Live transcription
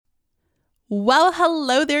Well,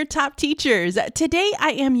 hello there, top teachers. Today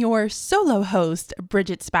I am your solo host,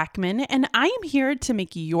 Bridget Spackman, and I am here to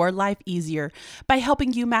make your life easier by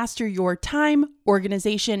helping you master your time,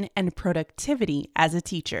 organization, and productivity as a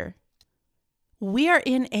teacher. We are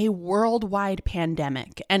in a worldwide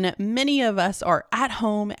pandemic, and many of us are at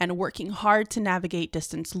home and working hard to navigate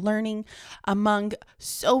distance learning, among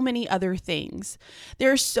so many other things.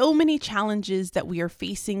 There are so many challenges that we are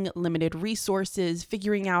facing: limited resources,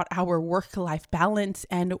 figuring out our work-life balance,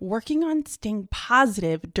 and working on staying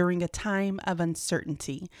positive during a time of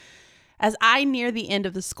uncertainty. As I near the end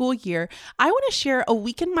of the school year, I want to share a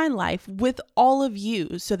week in my life with all of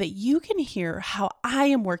you so that you can hear how I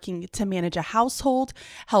am working to manage a household,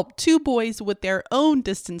 help two boys with their own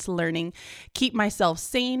distance learning, keep myself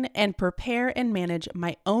sane, and prepare and manage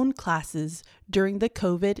my own classes during the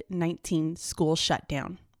COVID-19 school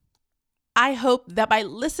shutdown. I hope that by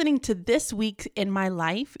listening to this week in my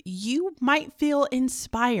life, you might feel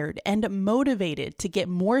inspired and motivated to get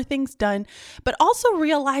more things done, but also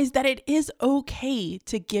realize that it is okay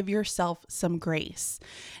to give yourself some grace.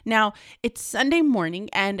 Now, it's Sunday morning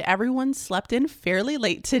and everyone slept in fairly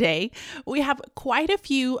late today. We have quite a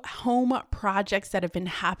few home projects that have been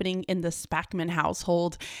happening in the Spackman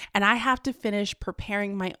household, and I have to finish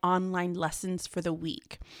preparing my online lessons for the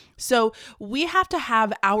week. So we have to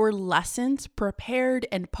have our lessons prepared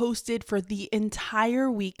and posted for the entire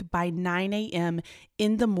week by 9 a.m.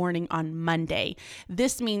 in the morning on Monday.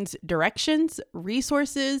 This means directions,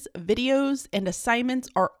 resources, videos, and assignments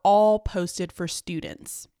are all posted for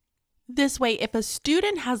students. This way, if a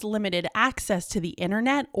student has limited access to the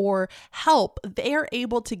internet or help, they are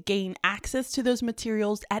able to gain access to those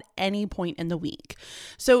materials at any point in the week.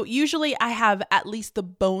 So usually I have at least the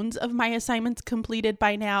bones of my assignments completed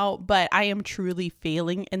by now, but I am truly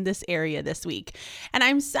failing in this area this week. And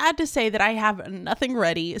I'm sad to say that I have nothing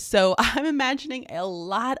ready, so I'm imagining a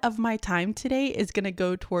lot of my time today is going to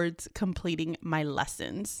go towards completing my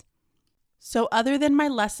lessons. So other than my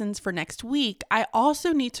lessons for next week, I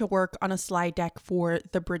also need to work on a slide deck for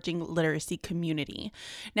the Bridging Literacy community.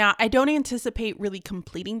 Now, I don't anticipate really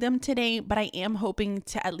completing them today, but I am hoping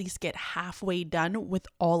to at least get halfway done with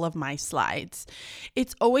all of my slides.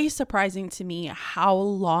 It's always surprising to me how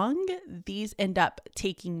long these end up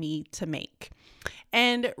taking me to make.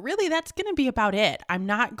 And really, that's going to be about it. I'm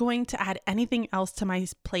not going to add anything else to my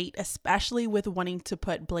plate, especially with wanting to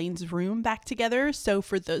put Blaine's room back together. So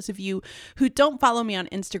for those of you who don't follow me on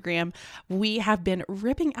Instagram, we have been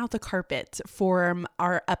ripping out the carpet for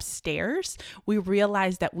our upstairs. We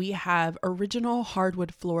realized that we have original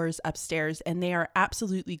hardwood floors upstairs, and they are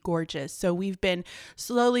absolutely gorgeous. So we've been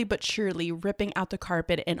slowly but surely ripping out the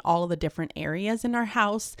carpet in all of the different areas in our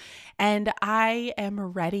house. And I am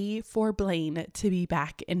ready for Blaine to be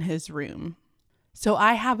back in his room. So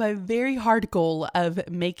I have a very hard goal of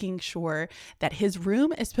making sure that his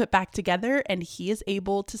room is put back together and he is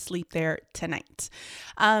able to sleep there tonight.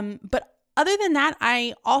 But other than that,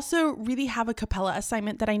 I also really have a Capella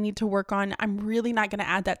assignment that I need to work on. I'm really not going to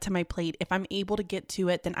add that to my plate. If I'm able to get to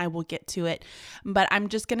it, then I will get to it. But I'm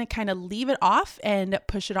just going to kind of leave it off and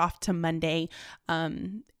push it off to Monday,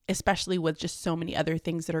 especially with just so many other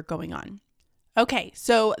things that are going on. Okay,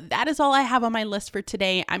 so that is all I have on my list for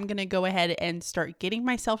today. I'm going to go ahead and start getting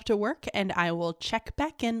myself to work, and I will check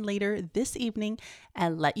back in later this evening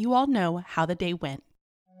and let you all know how the day went.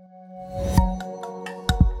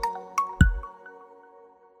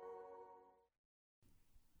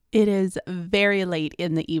 It is very late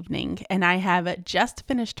in the evening, and I have just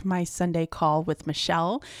finished my Sunday call with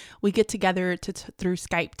Michelle. We get together through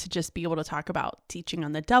Skype to just be able to talk about teaching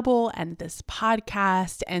on the double and this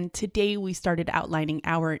podcast. And today we started outlining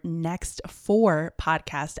our next 4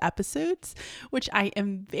 podcast episodes, which I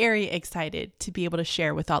am very excited to be able to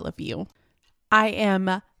share with all of you. I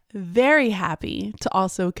am very happy to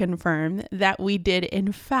also confirm that we did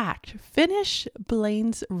in fact finish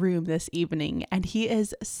Blaine's room this evening, and he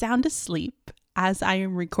is sound asleep as I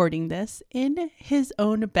am recording this in his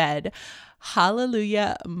own bed.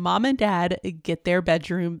 Hallelujah. Mom and Dad get their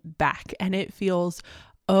bedroom back, and it feels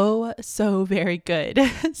so very good.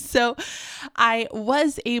 So I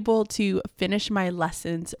was able to finish my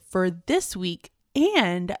lessons for this week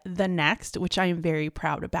and the next, which I am very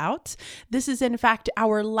proud about. This is in fact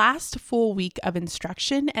our last full week of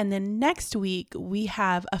instruction, and then next week we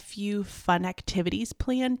have a few fun activities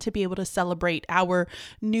planned to be able to celebrate our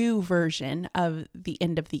new version of the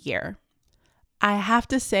end of the year. I have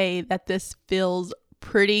to say that this feels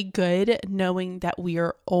pretty good knowing that we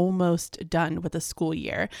are almost done with the school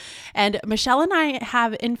year. And Michelle and I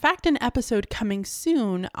have, in fact, an episode coming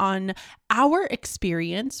soon on our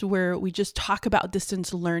experience where we just talk about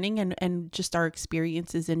distance learning and just our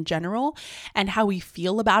experiences in general and how we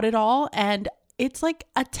feel about it all. And it's like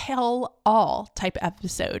a tell-all type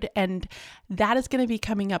episode, and that is going to be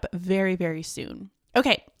coming up very, very soon.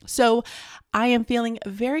 Okay, so I am feeling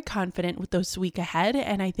very confident with this week ahead,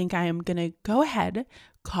 and I think I am going to go ahead,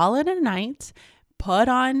 call it a night, put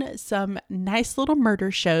on some nice little murder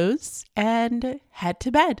shows, and head to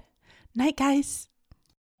bed. Night, guys.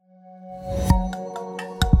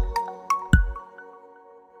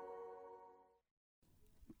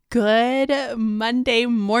 Good Monday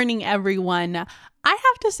morning, everyone. I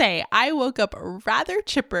have to say, I woke up rather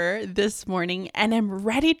chipper this morning and am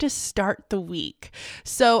ready to start the week.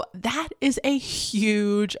 So that is a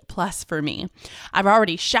huge plus for me. I've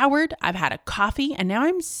already showered, I've had a coffee, and now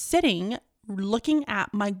I'm sitting looking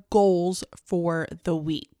at my goals for the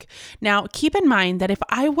week. Now, keep in mind that if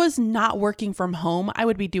I was not working from home, I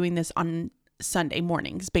would be doing this on Sunday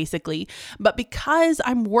mornings, basically. But because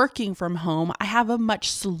I'm working from home, I have a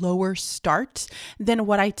much slower start than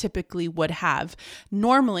what I typically would have.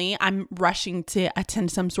 Normally, I'm rushing to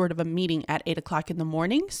attend some sort of a meeting at 8 o'clock in the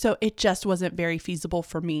morning. So it just wasn't very feasible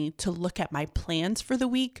for me to look at my plans for the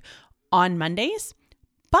week on Mondays.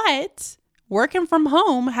 But working from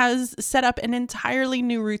home has set up an entirely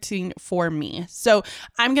new routine for me. So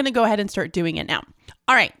I'm going to go ahead and start doing it now.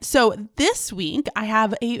 All right, so this week I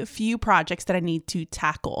have a few projects that I need to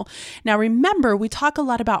tackle. Now remember, we talk a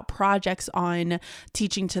lot about projects on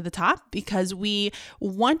Teaching to the Top because we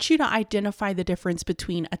want you to identify the difference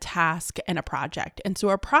between a task and a project. And so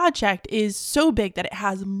a project is so big that it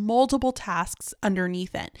has multiple tasks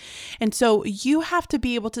underneath it. And so you have to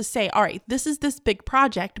be able to say, all right, this is this big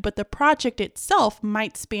project, but the project itself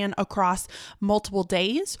might span across multiple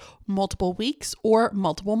days, multiple weeks, or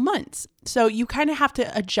multiple months. So you kind of have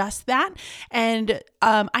to adjust that. And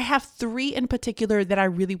I have 3 in particular that I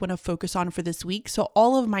really want to focus on for this week. So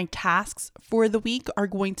all of my tasks for the week are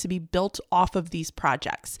going to be built off of these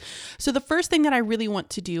projects. So the first thing that I really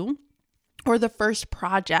want to do, or the first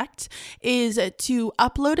project, is to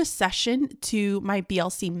upload a session to my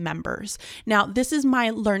BLC members. Now, this is my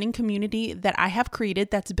learning community that I have created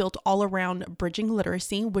that's built all around bridging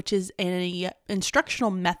literacy, which is an instructional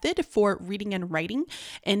method for reading and writing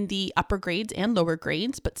in the upper grades and lower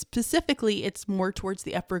grades, but specifically it's more towards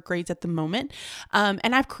the upper grades at the moment.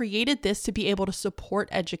 And I've created this to be able to support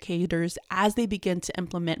educators as they begin to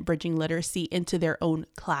implement bridging literacy into their own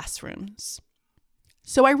classrooms.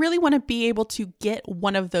 So I really want to be able to get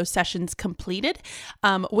one of those sessions completed,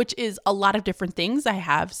 which is a lot of different things. I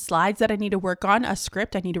have slides that I need to work on, a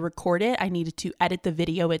script, I need to record it, I need to edit the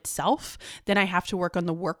video itself. Then I have to work on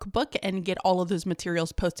the workbook and get all of those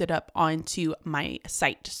materials posted up onto my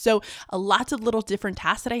site. So lots of little different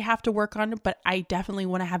tasks that I have to work on, but I definitely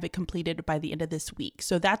want to have it completed by the end of this week.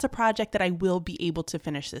 So that's a project that I will be able to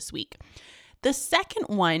finish this week. The second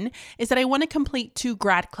one is that I want to complete 2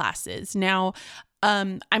 grad classes. Now,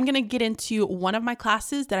 I'm going to get into one of my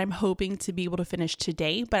classes that I'm hoping to be able to finish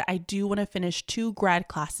today, but I do want to finish 2 grad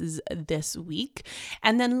classes this week.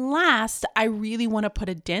 And then last, I really want to put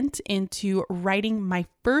a dent into writing my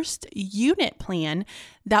first unit plan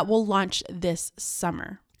that will launch this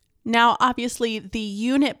summer. Now, obviously, the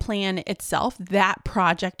unit plan itself, that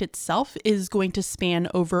project itself, is going to span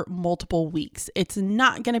over multiple weeks. It's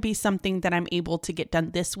not going to be something that I'm able to get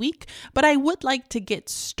done this week, but I would like to get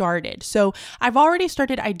started. So I've already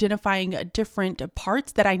started identifying different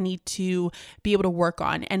parts that I need to be able to work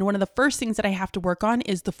on. And one of the first things that I have to work on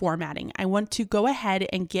is the formatting. I want to go ahead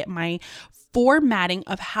and get my formatting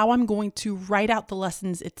of how I'm going to write out the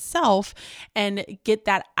lessons itself and get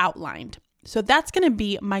that outlined. So that's going to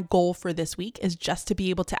be my goal for this week, is just to be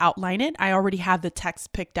able to outline it. I already have the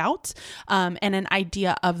text picked out and an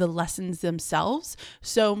idea of the lessons themselves.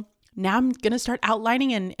 So now I'm going to start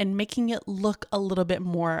outlining and making it look a little bit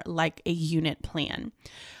more like a unit plan.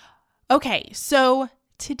 Okay, so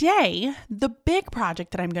today, the big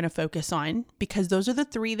project that I'm going to focus on, because those are the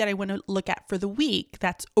 3 that I want to look at for the week,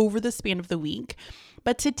 that's over the span of the week.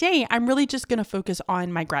 But today, I'm really just going to focus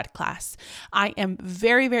on my grad class. I am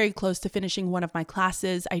very, very close to finishing one of my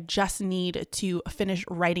classes. I just need to finish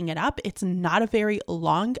writing it up. It's not a very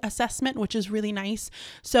long assessment, which is really nice.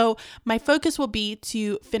 So my focus will be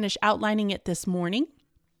to finish outlining it this morning.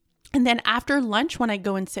 And then after lunch, when I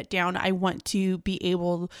go and sit down, I want to be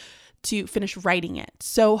able to finish writing it.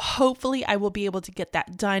 So hopefully I will be able to get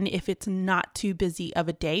that done if it's not too busy of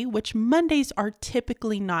a day, which Mondays are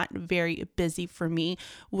typically not very busy for me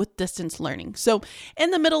with distance learning. So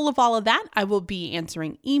in the middle of all of that, I will be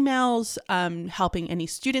answering emails, helping any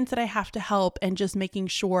students that I have to help, and just making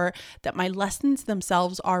sure that my lessons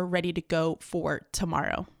themselves are ready to go for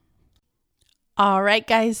tomorrow. All right,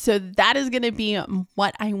 guys, so that is going to be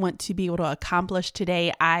what I want to be able to accomplish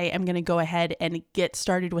today. I am going to go ahead and get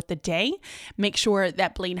started with the day, make sure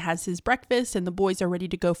that Blaine has his breakfast and the boys are ready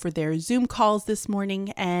to go for their Zoom calls this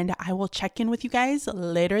morning, and I will check in with you guys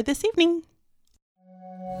later this evening.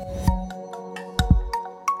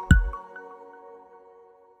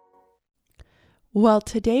 Well,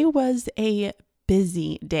 today was a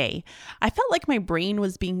busy day. I felt like my brain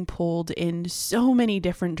was being pulled in so many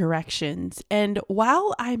different directions. And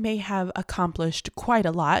while I may have accomplished quite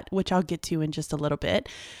a lot, which I'll get to in just a little bit,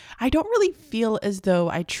 I don't really feel as though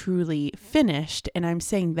I truly finished, and I'm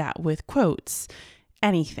saying that with quotes,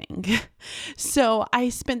 anything. So I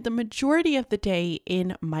spent the majority of the day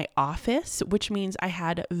in my office, which means I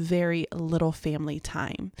had very little family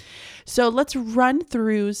time. So let's run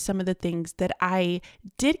through some of the things that I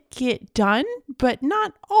did get done, but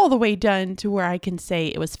not all the way done to where I can say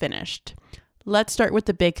it was finished. Let's start with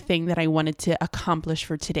the big thing that I wanted to accomplish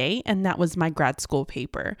for today, and that was my grad school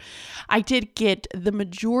paper. I did get the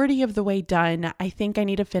majority of the way done. I think I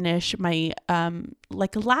need to finish my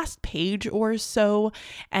last page or so,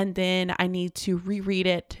 and then I need to reread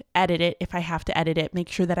it, edit it if I have to edit it, make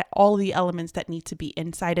sure that all the elements that need to be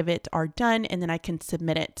inside of it are done, and then I can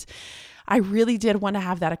submit it. I really did want to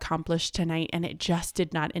have that accomplished tonight, and it just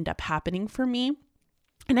did not end up happening for me.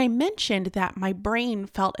 And I mentioned that my brain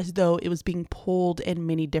felt as though it was being pulled in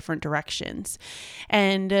many different directions.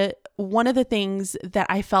 And one of the things that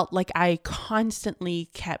I felt like I constantly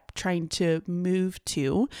kept trying to move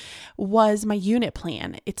to was my unit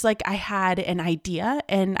plan. It's like I had an idea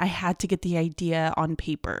and I had to get the idea on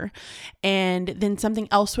paper. And then something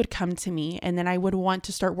else would come to me, and then I would want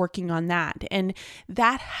to start working on that. And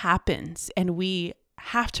that happens. And we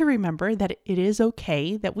have to remember that it is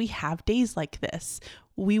okay that we have days like this.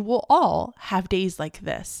 We will all have days like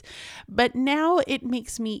this. But now it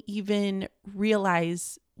makes me even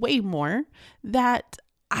realize way more that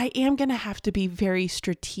I am going to have to be very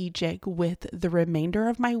strategic with the remainder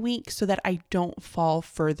of my week so that I don't fall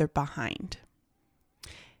further behind.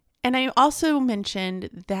 And I also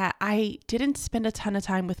mentioned that I didn't spend a ton of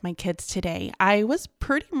time with my kids today. I was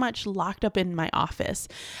pretty much locked up in my office.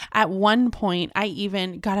 At one point, I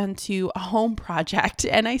even got onto a home project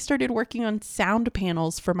and I started working on sound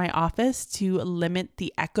panels for my office to limit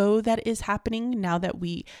the echo that is happening now that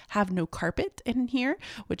we have no carpet in here,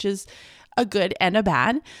 which is a good and a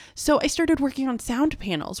bad. So I started working on sound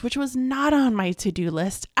panels, which was not on my to-do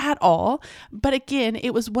list at all. But again,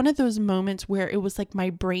 it was one of those moments where it was like my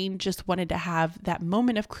brain just wanted to have that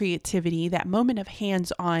moment of creativity, that moment of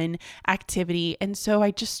hands-on activity. And so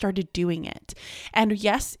I just started doing it. And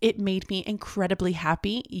yes, it made me incredibly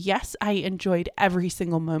happy. Yes, I enjoyed every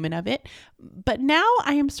single moment of it. But now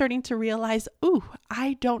I am starting to realize,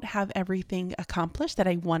 I don't have everything accomplished that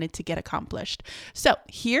I wanted to get accomplished. So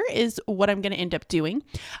here is what I'm going to end up doing.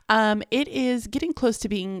 It is getting close to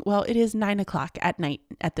being, it is 9:00 at night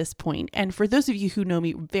at this point. And for those of you who know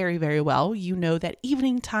me very, very well, you know that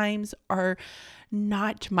evening times are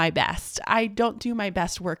not my best. I don't do my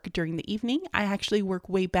best work during the evening. I actually work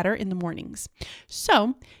way better in the mornings.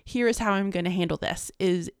 So here is how I'm going to handle this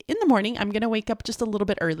is in the morning, I'm going to wake up just a little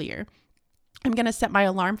bit earlier. I'm going to set my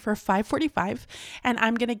alarm for 5:45 and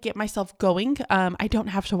I'm going to get myself going. I don't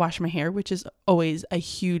have to wash my hair, which is always a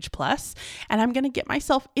huge plus. And I'm going to get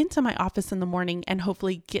myself into my office in the morning and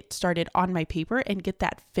hopefully get started on my paper and get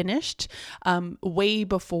that finished way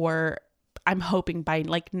before I'm hoping by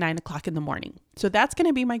 9:00 in the morning. So that's going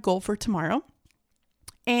to be my goal for tomorrow.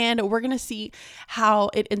 And we're going to see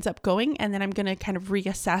how it ends up going. And then I'm going to kind of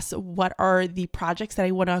reassess what are the projects that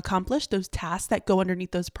I want to accomplish, those tasks that go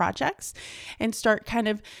underneath those projects, and start kind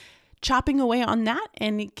of chopping away on that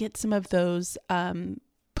and get some of those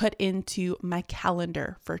put into my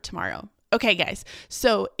calendar for tomorrow. Okay, guys,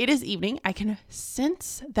 so it is evening. I can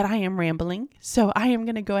sense that I am rambling. So I am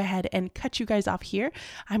going to go ahead and cut you guys off here.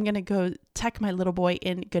 I'm going to go tuck my little boy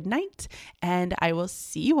in good night, and I will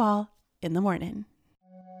see you all in the morning.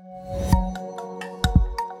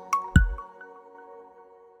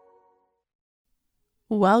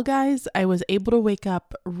 Well, guys, I was able to wake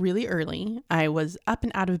up really early. I was up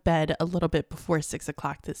and out of bed a little bit before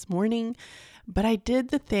 6:00 this morning, but I did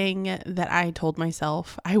the thing that I told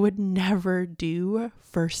myself I would never do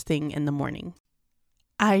first thing in the morning.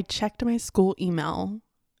 I checked my school email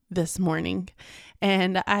this morning,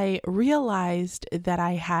 and I realized that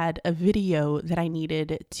I had a video that I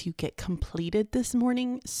needed to get completed this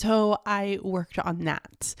morning, so I worked on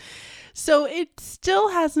that. So it still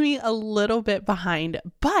has me a little bit behind,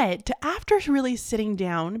 but after really sitting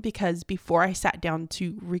down, because before I sat down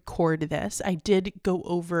to record this, I did go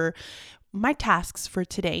over my tasks for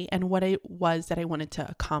today and what it was that I wanted to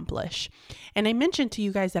accomplish. And I mentioned to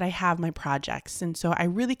you guys that I have my projects. And so I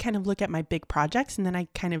really kind of look at my big projects, and then I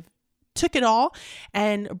kind of took it all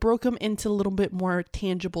and broke them into a little bit more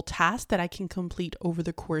tangible tasks that I can complete over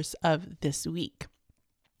the course of this week.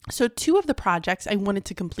 So 2 of the projects I wanted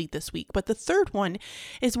to complete this week, but the third one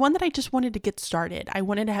is one that I just wanted to get started. I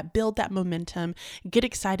wanted to build that momentum, get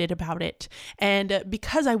excited about it. And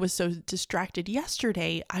because I was so distracted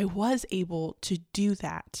yesterday, I was able to do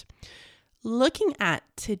that. Looking at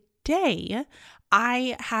today,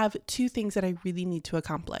 I have 2 things that I really need to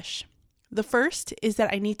accomplish. The first is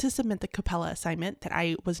that I need to submit the Capella assignment that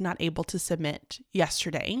I was not able to submit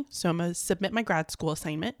yesterday. So I'm going to submit my grad school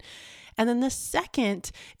assignment. And then the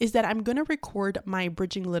second is that I'm going to record my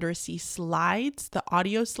Bridging Literacy slides, the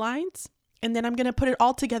audio slides. And then I'm going to put it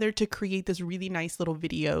all together to create this really nice little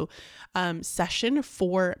video session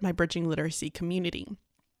for my Bridging Literacy community.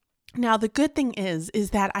 Now, the good thing is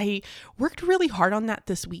that I worked really hard on that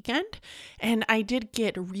this weekend, and I did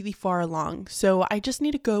get really far along. So I just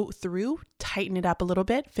need to go through, tighten it up a little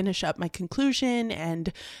bit, finish up my conclusion,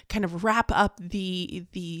 and kind of wrap up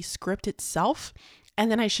the script itself. And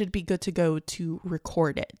then I should be good to go to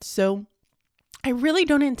record it. So I really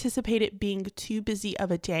don't anticipate it being too busy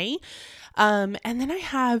of a day. And then I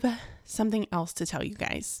have something else to tell you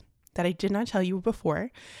guys that I did not tell you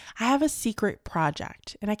before. I have a secret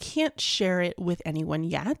project, and I can't share it with anyone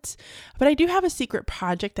yet, but I do have a secret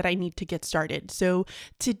project that I need to get started. So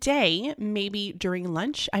today, maybe during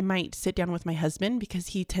lunch, I might sit down with my husband, because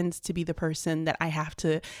he tends to be the person that I have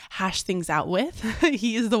to hash things out with.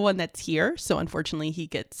 He is the one that's here, so unfortunately he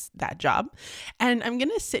gets that job. And I'm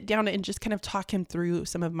going to sit down and just kind of talk him through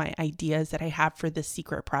some of my ideas that I have for this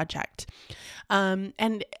secret project.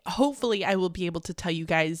 And hopefully I will be able to tell you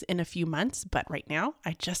guys in a few months, but right now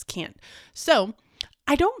I just can't. So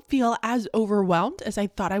I don't feel as overwhelmed as I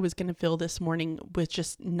thought I was going to feel this morning with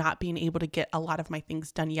just not being able to get a lot of my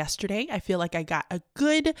things done yesterday. I feel like I got a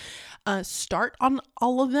good start on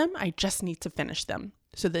all of them. I just need to finish them.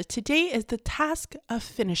 So today is the task of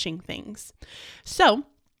finishing things. So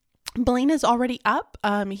Blaine is already up.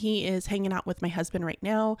 He is hanging out with my husband right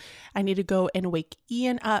now. I need to go and wake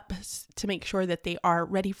Ian up to make sure that they are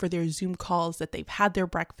ready for their Zoom calls, that they've had their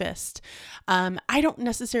breakfast. I don't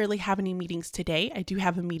necessarily have any meetings today. I do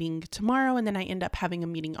have a meeting tomorrow, and then I end up having a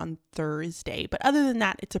meeting on Thursday. But other than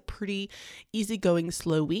that, it's a pretty easygoing,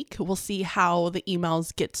 slow week. We'll see how the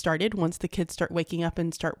emails get started once the kids start waking up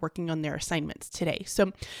and start working on their assignments today.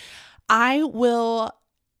 So I will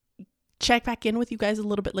check back in with you guys a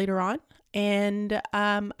little bit later on. And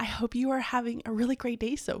I hope you are having a really great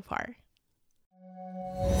day so far.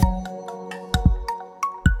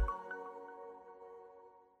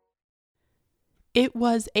 It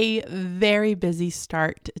was a very busy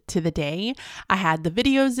start to the day. I had the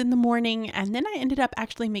videos in the morning, and then I ended up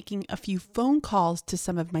actually making a few phone calls to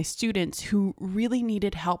some of my students who really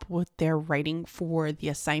needed help with their writing for the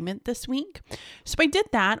assignment this week. So I did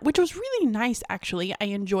that, which was really nice, actually. I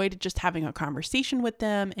enjoyed just having a conversation with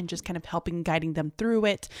them and just kind of guiding them through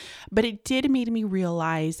it. But it did make me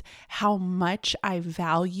realize how much I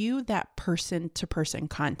value that person-to-person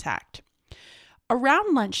contact.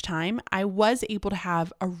 Around lunchtime, I was able to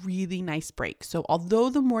have a really nice break. So although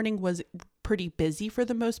the morning was pretty busy for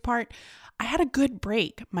the most part, I had a good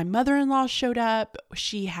break. My mother-in-law showed up.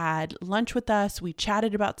 She had lunch with us. We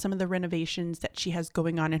chatted about some of the renovations that she has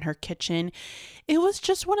going on in her kitchen. It was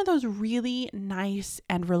just one of those really nice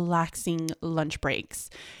and relaxing lunch breaks.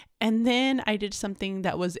 And then I did something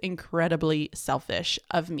that was incredibly selfish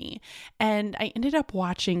of me. And I ended up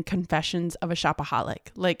watching Confessions of a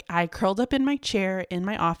Shopaholic. Like, I curled up in my chair in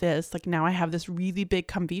my office. Like, now I have this really big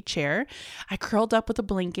comfy chair. I curled up with a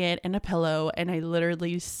blanket and a pillow, and I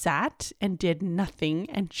literally sat and did nothing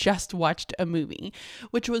and just watched a movie,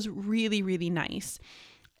 which was really, really nice.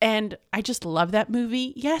 And I just love that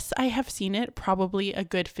movie. Yes, I have seen it probably a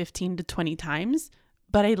good 15 to 20 times.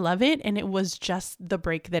 But I love it, and it was just the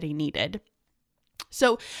break that I needed.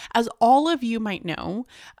 So as all of you might know,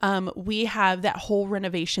 we have that whole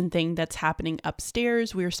renovation thing that's happening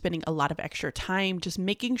upstairs. We're spending a lot of extra time just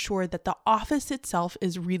making sure that the office itself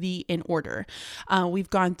is really in order. We've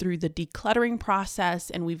gone through the decluttering process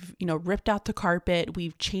and we've, ripped out the carpet.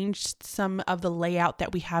 We've changed some of the layout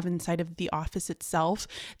that we have inside of the office itself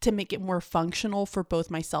to make it more functional for both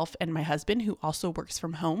myself and my husband, who also works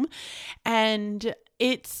from home. And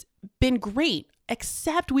it's been great.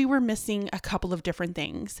 Except we were missing a couple of different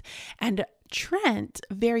things. And Trent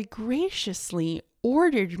very graciously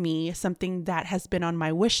ordered me something that has been on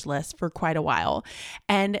my wish list for quite a while.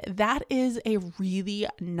 And that is a really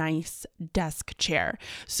nice desk chair.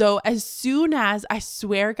 So as soon as, I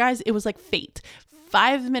swear guys, it was like fate.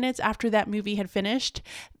 5 minutes after that movie had finished,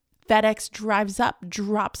 FedEx drives up,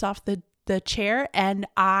 drops off the chair, and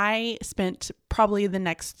I spent probably the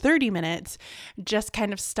next 30 minutes just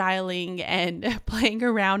kind of styling and playing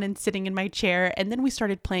around and sitting in my chair. And then we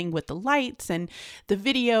started playing with the lights and the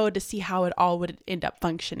video to see how it all would end up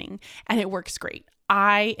functioning. And it works great.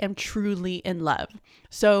 I am truly in love.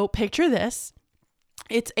 So picture this.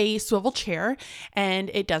 It's a swivel chair and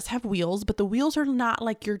it does have wheels, but the wheels are not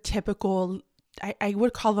like your typical, I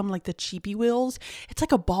would call them like the cheapy wheels. It's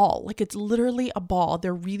like a ball, like it's literally a ball.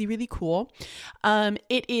 They're really, really cool.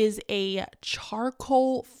 It is a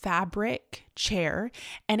charcoal fabric chair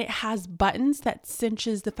and it has buttons that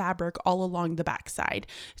cinches the fabric all along the backside.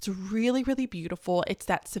 It's really, really beautiful. It's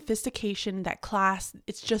that sophistication, that class.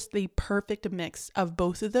 It's just the perfect mix of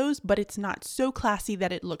both of those, but it's not so classy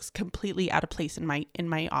that it looks completely out of place in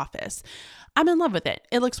my office. I'm in love with it.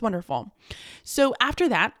 It looks wonderful. So after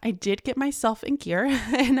that, I did get myself in gear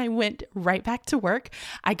and I went right back to work.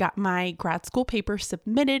 I got my grad school paper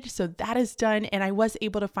submitted, so that is done, and I was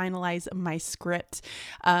able to finalize my script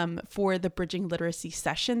for the Bridging Literacy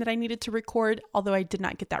session that I needed to record, although I did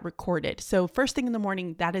not get that recorded. So first thing in the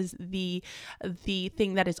morning, that is the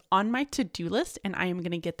thing that is on my to-do list, and I am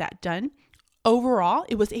going to get that done. Overall,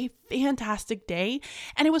 it was a fantastic day,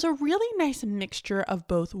 and it was a really nice mixture of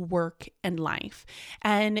both work and life.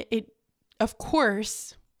 And it, of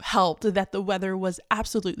course, helped that the weather was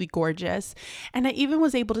absolutely gorgeous. And I even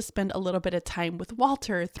was able to spend a little bit of time with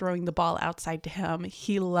Walter throwing the ball outside to him.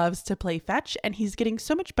 He loves to play fetch, and he's getting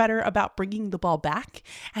so much better about bringing the ball back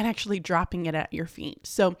and actually dropping it at your feet.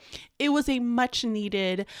 So it was a much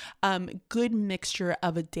needed, good mixture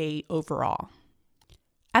of a day overall.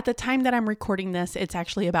 At the time that I'm recording this, it's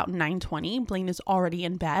actually about 9:20. Blaine is already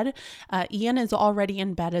in bed. Ian is already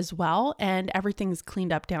in bed as well, and everything's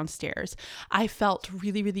cleaned up downstairs. I felt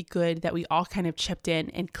really, really good that we all kind of chipped in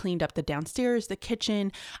and cleaned up the downstairs, the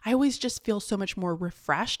kitchen. I always just feel so much more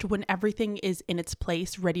refreshed when everything is in its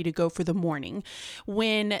place, ready to go for the morning.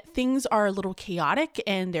 When things are a little chaotic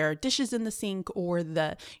and there are dishes in the sink, or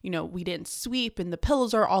we didn't sweep and the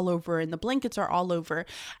pillows are all over and the blankets are all over,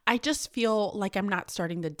 I just feel like I'm not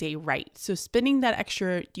starting the day right. So spending that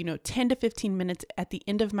extra, 10 to 15 minutes at the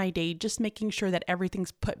end of my day, just making sure that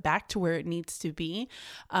everything's put back to where it needs to be,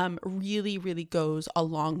 really, really goes a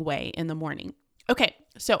long way in the morning. Okay,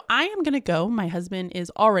 so I am going to go. My husband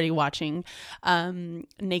is already watching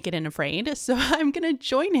Naked and Afraid, so I'm going to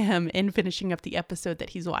join him in finishing up the episode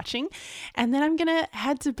that he's watching, and then I'm going to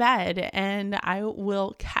head to bed, and I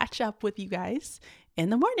will catch up with you guys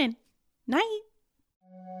in the morning. Night.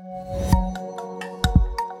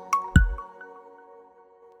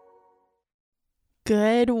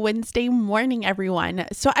 Good Wednesday morning, everyone.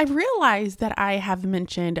 So I've realized that I have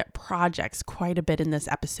mentioned projects quite a bit in this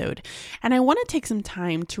episode, and I want to take some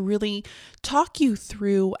time to really talk you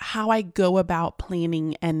through how I go about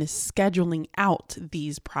planning and scheduling out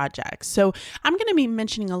these projects. So I'm going to be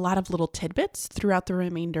mentioning a lot of little tidbits throughout the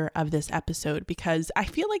remainder of this episode because I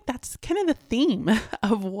feel like that's kind of the theme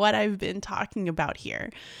of what I've been talking about here.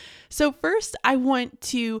 So first, I want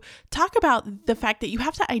to talk about the fact that you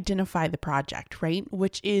have to identify the project, right?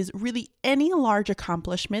 Which is really any large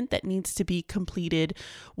accomplishment that needs to be completed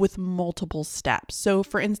with multiple steps. So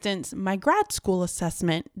for instance, my grad school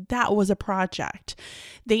assessment, that was a project.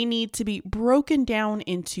 They need to be broken down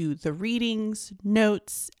into the readings,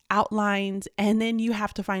 notes, outlines, and then you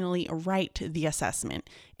have to finally write the assessment.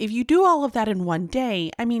 If you do all of that in one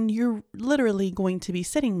day, you're literally going to be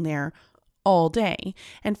sitting there all day.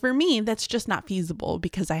 And for me, that's just not feasible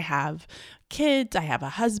because I have kids, I have a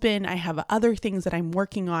husband, I have other things that I'm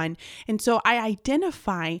working on. And so I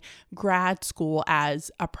identify grad school as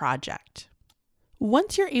a project.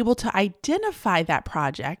 Once you're able to identify that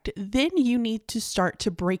project, then you need to start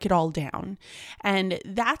to break it all down. And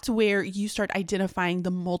that's where you start identifying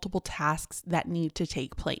the multiple tasks that need to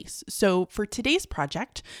take place. So for today's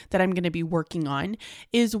project that I'm going to be working on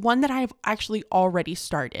is one that I've actually already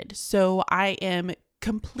started. So I am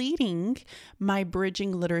completing my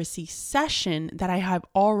bridging literacy session that I have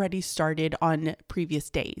already started on previous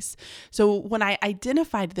days. So when I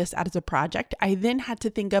identified this as a project, I then had to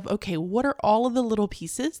think of, okay, what are all of the little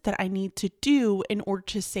pieces that I need to do in order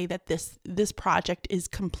to say that this project is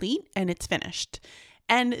complete and it's finished?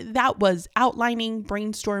 And that was outlining,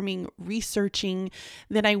 brainstorming, researching.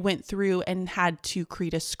 Then I went through and had to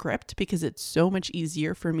create a script because it's so much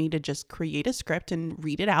easier for me to just create a script and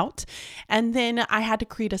read it out. And then I had to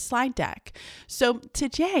create a slide deck. So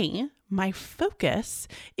today, my focus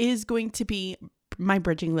is going to be my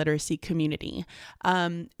bridging literacy community.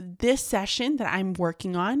 This session that I'm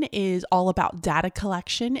working on is all about data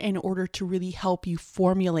collection in order to really help you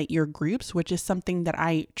formulate your groups, which is something that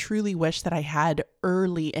I truly wish that I had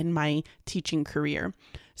early in my teaching career.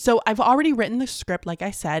 So I've already written the script, like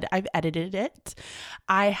I said, I've edited it.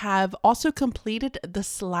 I have also completed the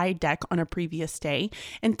slide deck on a previous day.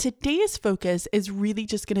 And today's focus is really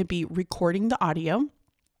just going to be recording the audio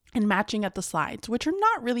and matching at the slides, which are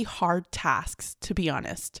not really hard tasks, to be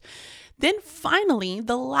honest. Then finally,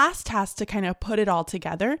 the last task to kind of put it all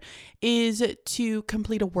together is to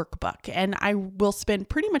complete a workbook. And I will spend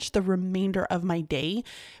pretty much the remainder of my day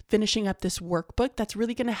finishing up this workbook that's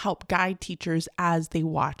really going to help guide teachers as they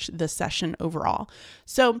watch the session overall.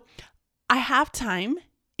 So I have time.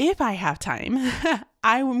 If I have time,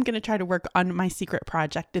 I'm going to try to work on my secret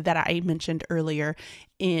project that I mentioned earlier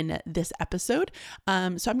in this episode.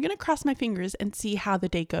 So I'm going to cross my fingers and see how the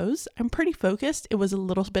day goes. I'm pretty focused. It was a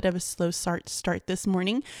little bit of a slow start this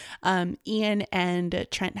morning. Ian and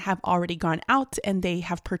Trent have already gone out and they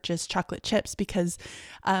have purchased chocolate chips because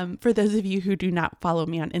for those of you who do not follow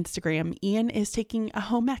me on Instagram, Ian is taking a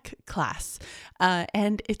home ec class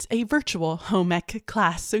and it's a virtual home ec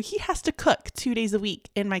class. So he has to cook 2 days a week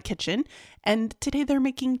in my kitchen. And today they're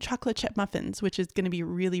making chocolate chip muffins, which is going to be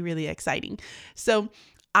really, really exciting. So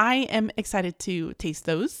I am excited to taste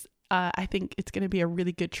those. I think it's going to be a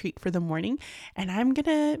really good treat for the morning. And I'm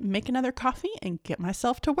going to make another coffee and get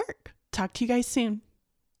myself to work. Talk to you guys soon.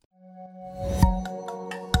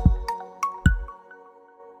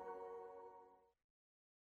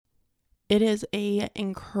 It is an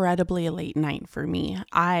incredibly late night for me.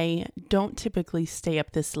 I don't typically stay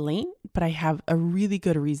up this late, but I have a really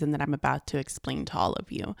good reason that I'm about to explain to all of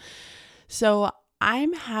you. So I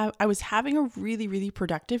was having a really, really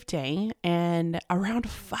productive day, and around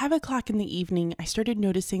 5 o'clock in the evening, I started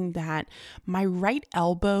noticing that my right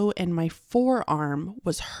elbow and my forearm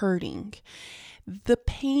was hurting. The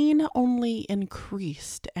pain only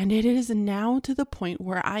increased, and it is now to the point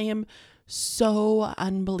where I am so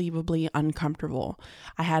unbelievably uncomfortable.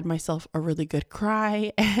 I had myself a really good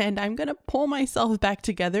cry, and I'm going to pull myself back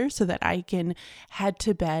together so that I can head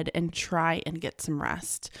to bed and try and get some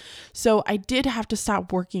rest. So I did have to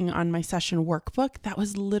stop working on my session workbook. That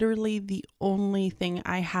was literally the only thing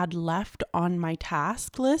I had left on my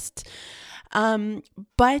task list.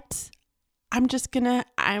 But I'm just gonna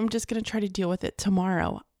try to deal with it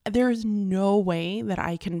tomorrow. There is no way that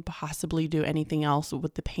I can possibly do anything else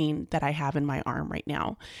with the pain that I have in my arm right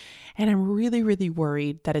now. And I'm really, really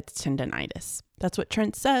worried that it's tendonitis. That's what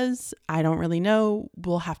Trent says. I don't really know.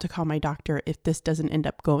 We'll have to call my doctor if this doesn't end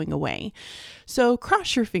up going away. So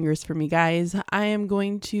cross your fingers for me, guys. I am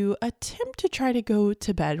going to attempt to try to go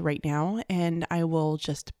to bed right now, and I will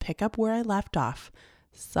just pick up where I left off.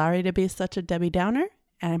 Sorry to be such a Debbie Downer,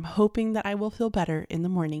 and I'm hoping that I will feel better in the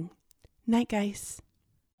morning. Night, guys.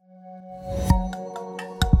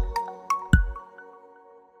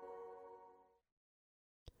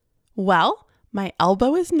 Well, my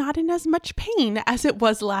elbow is not in as much pain as it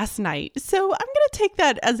was last night, so I'm going to take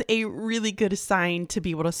that as a really good sign to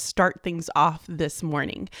be able to start things off this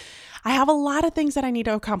morning. I have a lot of things that I need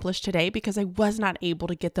to accomplish today because I was not able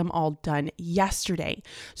to get them all done yesterday.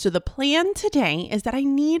 So the plan today is that I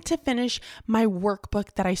need to finish my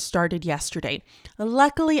workbook that I started yesterday.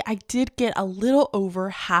 Luckily, I did get a little over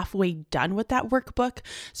halfway done with that workbook.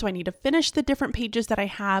 So I need to finish the different pages that I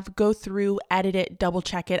have, go through, edit it, double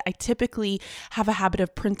check it. I typically have a habit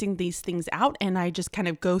of printing these things out, and I just kind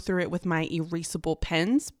of go through it with my erasable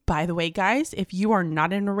pens. By the way, guys, if you are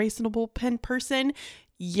not an erasable pen person,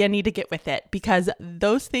 you need to get with it because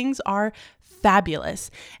those things are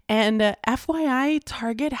fabulous. And FYI,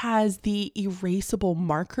 Target has the erasable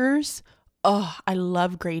markers. Oh, I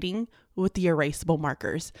love grading with the erasable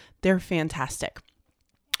markers. They're fantastic.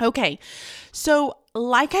 Okay, so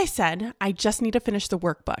like I said, I just need to finish the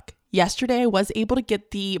workbook. Yesterday, I was able to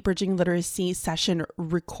get the Bridging Literacy session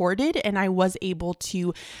recorded, and I was able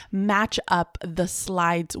to match up the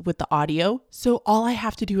slides with the audio. So all I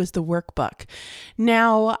have to do is the workbook.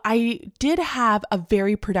 Now, I did have a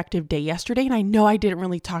very productive day yesterday, and I know I didn't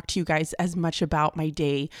really talk to you guys as much about my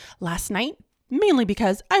day last night, mainly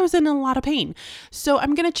because I was in a lot of pain. So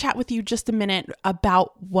I'm going to chat with you just a minute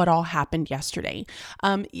about what all happened yesterday.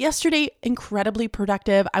 Yesterday, incredibly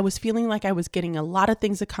productive. I was feeling like I was getting a lot of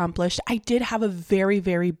things accomplished. I did have a very,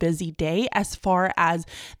 very busy day as far as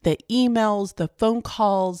the emails, the phone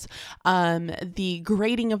calls, the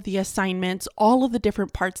grading of the assignments, all of the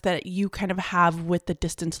different parts that you kind of have with the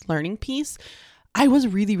distance learning piece. I was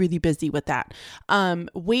really, really busy with that.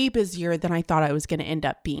 Way busier than I thought I was going to end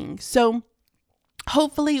up being. So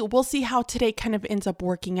hopefully we'll see how today kind of ends up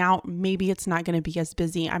working out. Maybe it's not going to be as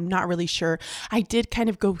busy. I'm not really sure. I did kind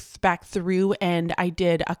of go back through and I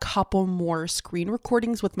did a couple more screen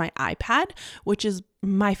recordings with my iPad, which is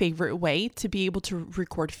my favorite way to be able to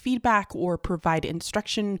record feedback or provide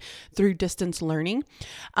instruction through distance learning.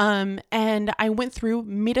 And I went through,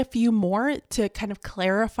 made a few more to kind of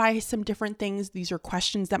clarify some different things. These are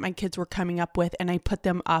questions that my kids were coming up with, and I put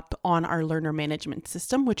them up on our learner management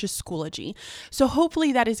system, which is Schoology. So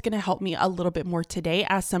hopefully that is going to help me a little bit more today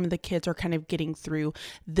as some of the kids are kind of getting through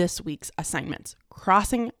this week's assignments.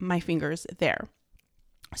 Crossing my fingers there.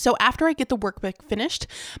 So after I get the workbook finished,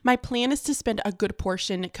 my plan is to spend a good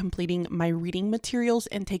portion completing my reading materials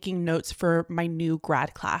and taking notes for my new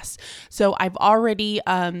grad class. So I've already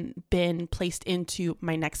been placed into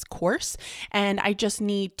my next course, and I just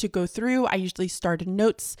need to go through. I usually start a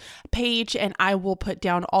notes page and I will put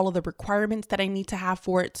down all of the requirements that I need to have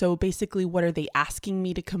for it. So basically, what are they asking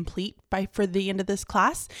me to complete for the end of this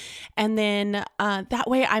class? And then that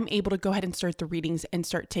way I'm able to go ahead and start the readings and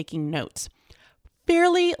start taking notes.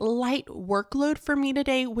 Fairly light workload for me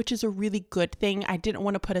today, which is a really good thing. I didn't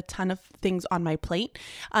want to put a ton of things on my plate.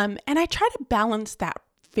 And I try to balance that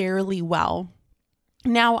fairly well.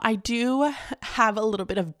 Now, I do have a little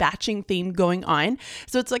bit of batching theme going on.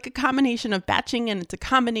 So it's like a combination of batching and it's a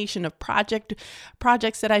combination of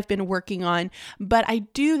projects that I've been working on. But I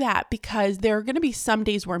do that because there are going to be some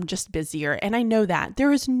days where I'm just busier. And I know that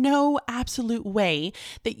there is no absolute way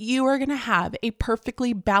that you are going to have a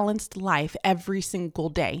perfectly balanced life every single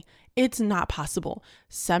day. It's not possible.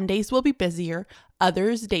 Some days will be busier.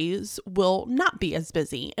 Others days will not be as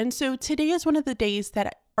busy. And so today is one of the days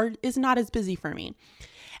that is not as busy for me.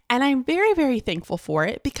 And I'm very, very thankful for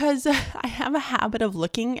it because I have a habit of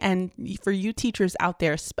looking, and for you teachers out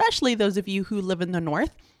there, especially those of you who live in the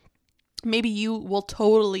north, maybe you will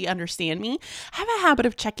totally understand me. I have a habit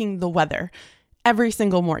of checking the weather every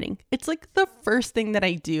single morning. It's like the first thing that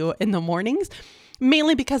I do in the mornings,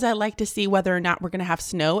 mainly because I like to see whether or not we're going to have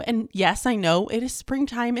snow. And yes, I know it is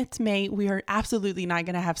springtime. It's May. We are absolutely not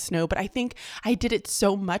going to have snow, but I think I did it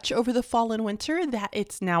so much over the fall and winter that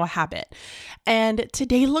it's now a habit. And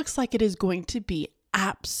today looks like it is going to be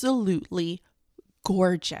absolutely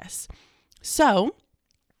gorgeous. So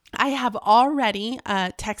I have already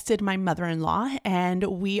texted my mother-in-law, and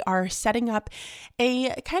we are setting up a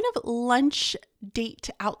kind of lunch date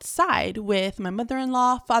outside with my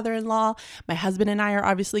mother-in-law, father-in-law. My husband and I are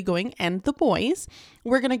obviously going, and the boys.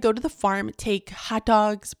 We're going to go to the farm, take hot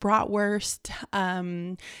dogs, bratwurst.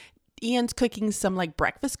 Ian's cooking some like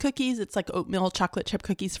breakfast cookies. It's like oatmeal chocolate chip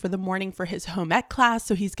cookies for the morning for his home ec class.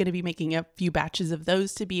 So he's going to be making a few batches of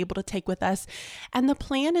those to be able to take with us. And the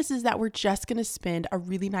plan is that we're just going to spend a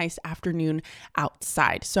really nice afternoon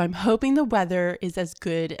outside. So I'm hoping the weather is as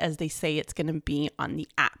good as they say it's going to be on the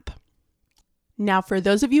app. Now, for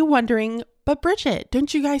those of you wondering, but Bridget,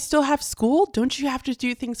 don't you guys still have school? Don't you have to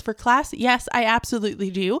do things for class? Yes, I absolutely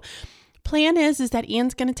do. Plan is that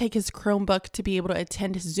Ian's going to take his Chromebook to be able to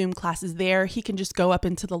attend his Zoom classes there. He can just go up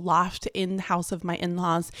into the loft in the house of my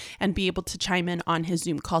in-laws and be able to chime in on his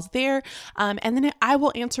Zoom calls there. And then I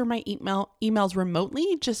will answer my emails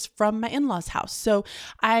remotely just from my in-laws' house. So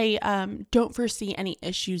I don't foresee any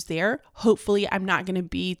issues there. Hopefully, I'm not going to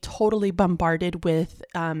be totally bombarded with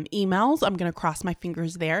emails. I'm going to cross my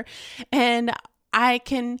fingers there. And I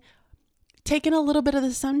can take in a little bit of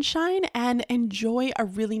the sunshine and enjoy a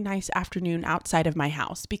really nice afternoon outside of my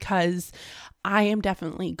house because I am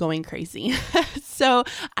definitely going crazy. So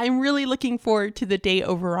I'm really looking forward to the day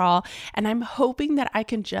overall, and I'm hoping that I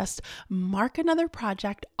can just mark another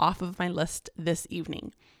project off of my list this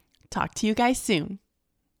evening. Talk to you guys soon.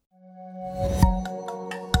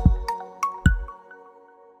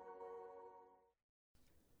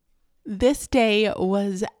 This day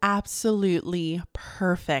was absolutely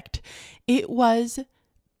perfect. It was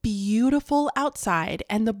beautiful outside,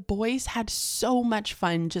 and the boys had so much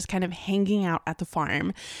fun just kind of hanging out at the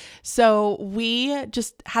farm. So we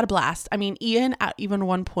just had a blast. I mean, Ian, at even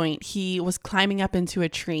one point, he was climbing up into a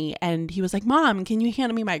tree and he was like, "Mom, can you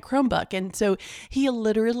hand me my Chromebook?" And so he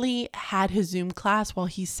literally had his Zoom class while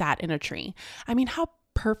he sat in a tree. I mean, how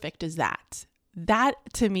perfect is that? That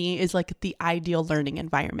to me is like the ideal learning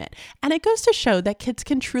environment. And it goes to show that kids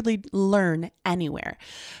can truly learn anywhere.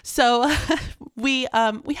 So we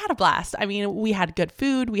had a blast. I mean, we had good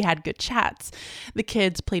food, we had good chats. The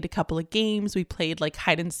kids played a couple of games. We played like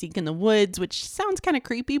hide and seek in the woods, which sounds kind of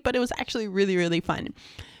creepy, but it was actually really, really fun.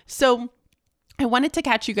 So I wanted to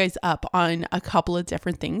catch you guys up on a couple of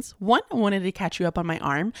different things. One, I wanted to catch you up on my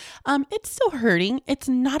arm. It's still hurting. It's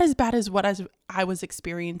not as bad as what I was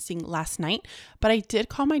experiencing last night, but I did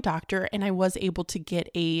call my doctor and I was able to get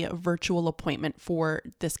a virtual appointment for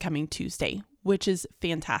this coming Tuesday, which is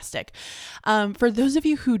fantastic. For those of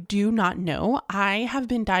you who do not know, I have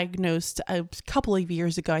been diagnosed a couple of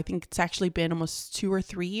years ago. I think it's actually been almost 2 or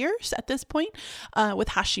 3 years at this point with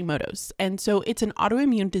Hashimoto's. And so it's an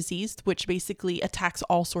autoimmune disease, which basically attacks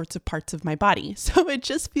all sorts of parts of my body. So it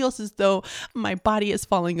just feels as though my body is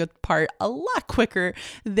falling apart a lot quicker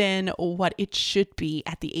than what it should be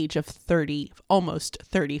at the age of 30, almost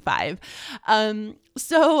 35.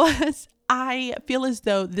 So I feel as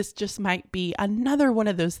though this just might be another one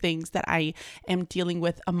of those things that I am dealing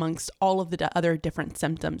with amongst all of the other different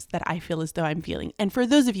symptoms that I feel as though I'm feeling. And for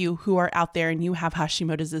those of you who are out there and you have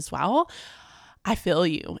Hashimoto's as well, I feel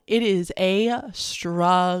you. It is a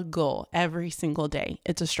struggle every single day.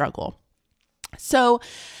 It's a struggle. So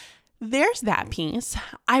there's that piece.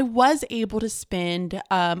 I was able to spend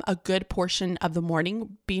a good portion of the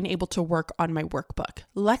morning being able to work on my workbook.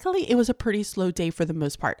 Luckily, it was a pretty slow day for the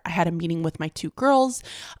most part. I had a meeting with my 2 girls.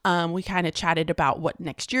 We kind of chatted about what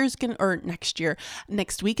next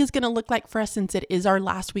week is going to look like for us since it is our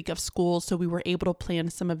last week of school. So we were able to plan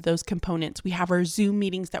some of those components. We have our Zoom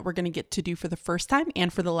meetings that we're going to get to do for the first time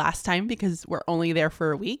and for the last time because we're only there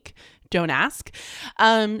for a week. Don't ask.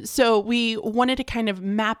 So we wanted to kind of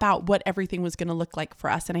map out what everything was going to look like for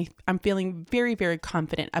us. And I'm feeling very, very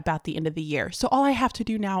confident about the end of the year. So all I have to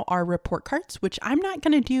do now are report cards, which I'm not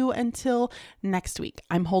going to do until next week.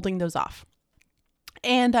 I'm holding those off.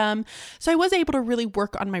 And so I was able to really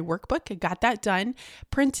work on my workbook. I got that done,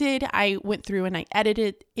 printed. I went through and I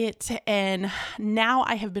edited it. And now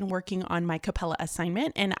I have been working on my Capella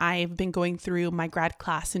assignment and I've been going through my grad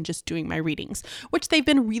class and just doing my readings, which they've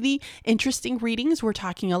been really interesting readings. We're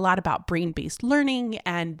talking a lot about brain-based learning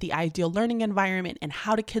and the ideal learning environment and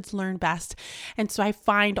how do kids learn best. And so I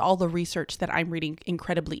find all the research that I'm reading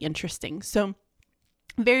incredibly interesting. So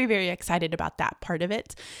very, very excited about that part of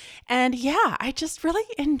it. And yeah, I just really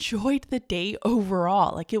enjoyed the day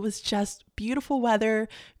overall. Like it was just beautiful weather,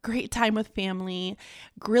 great time with family,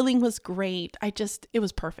 grilling was great. It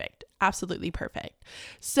was perfect, absolutely perfect.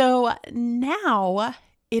 So now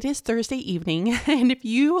it is Thursday evening. And if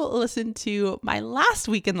you listen to my last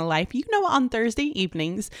week in the life, you know on Thursday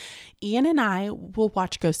evenings, Ian and I will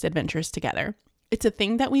watch Ghost Adventures together. It's a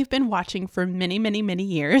thing that we've been watching for many, many, many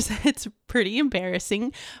years. It's pretty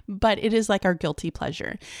embarrassing, but it is like our guilty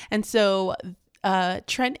pleasure. And so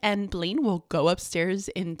Trent and Blaine will go upstairs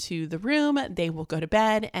into the room. They will go to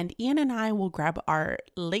bed and Ian and I will grab our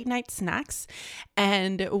late night snacks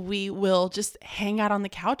and we will just hang out on the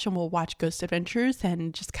couch and we'll watch Ghost Adventures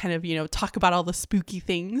and just kind of, talk about all the spooky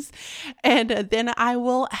things. And then I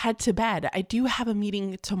will head to bed. I do have a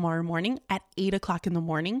meeting tomorrow morning at 8:00 in the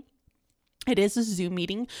morning. It is a Zoom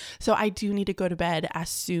meeting, so I do need to go to bed as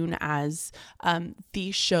soon as the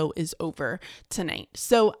show is over tonight.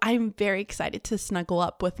 So I'm very excited to snuggle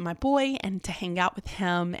up with my boy and to hang out with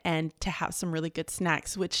him and to have some really good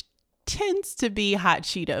snacks, which tends to be hot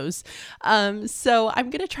Cheetos. So I'm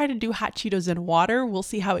going to try to do hot Cheetos and water. We'll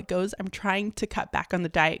see how it goes. I'm trying to cut back on the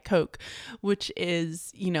Diet Coke, which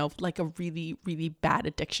is, like a really, really bad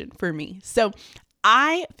addiction for me. So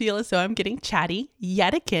I feel as though I'm getting chatty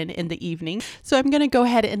yet again in the evening. So I'm going to go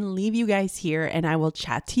ahead and leave you guys here and I will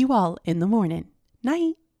chat to you all in the morning.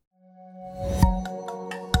 Night.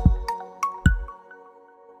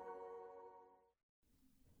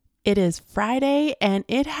 It is Friday and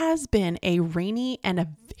it has been a rainy and a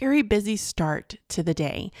very busy start to the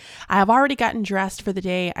day. I have already gotten dressed for the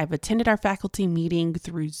day. I've attended our faculty meeting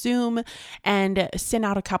through Zoom and sent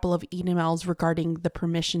out a couple of emails regarding the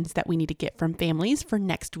permissions that we need to get from families for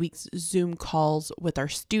next week's Zoom calls with our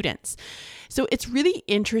students. So it's really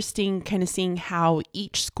interesting kind of seeing how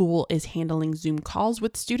each school is handling Zoom calls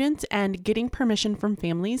with students, and getting permission from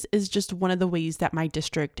families is just one of the ways that my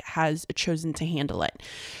district has chosen to handle it.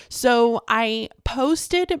 So I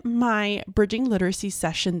posted my Bridging Literacy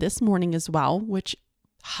session this morning as well, which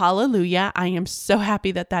hallelujah. I am so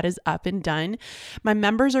happy that that is up and done. My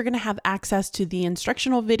members are going to have access to the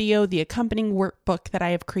instructional video, the accompanying workbook that I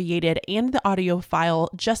have created, and the audio file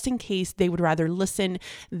just in case they would rather listen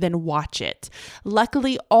than watch it.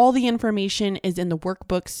 Luckily, all the information is in the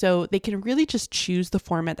workbook, so they can really just choose the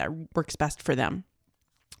format that works best for them.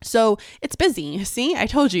 So it's busy. See, I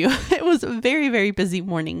told you it was a very, very busy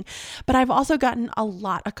morning, but I've also gotten a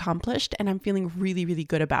lot accomplished and I'm feeling really, really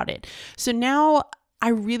good about it. So now I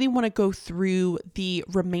really want to go through the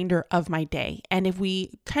remainder of my day. And if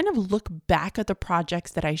we kind of look back at the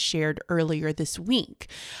projects that I shared earlier this week,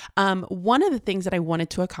 one of the things that I wanted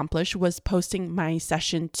to accomplish was posting my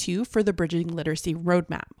session 2 for the Bridging Literacy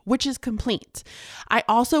Roadmap, which is complete. I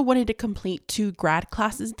also wanted to complete 2 grad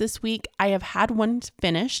classes this week. I have had one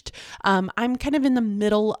finished. I'm kind of in the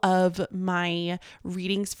middle of my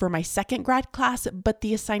readings for my second grad class, but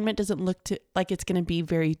the assignment doesn't look like it's going to be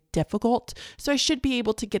very difficult. So I should be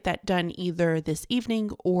able to get that done either this evening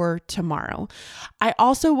or tomorrow. I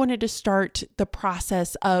also wanted to start the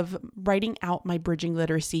process of writing out my Bridging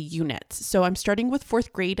Literacy units. So I'm starting with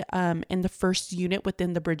 4th grade in the first unit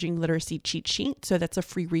within the Bridging Literacy cheat sheet. So that's a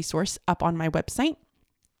free resource up on my website.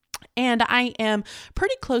 And I am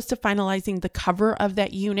pretty close to finalizing the cover of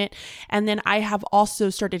that unit. And then I have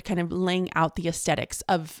also started kind of laying out the aesthetics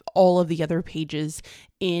of all of the other pages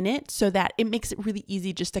in it so that it makes it really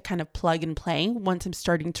easy just to kind of plug and play once I'm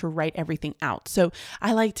starting to write everything out. So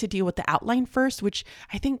I like to deal with the outline first, which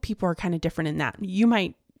I think people are kind of different in that.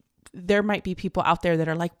 There might be people out there that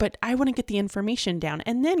are like, but I want to get the information down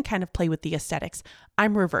and then kind of play with the aesthetics.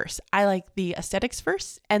 I'm reverse. I like the aesthetics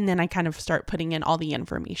first, and then I kind of start putting in all the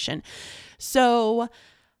information. So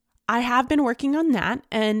I have been working on that,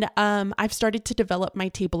 and I've started to develop my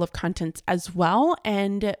table of contents as well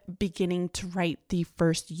and beginning to write the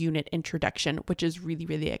first unit introduction, which is really,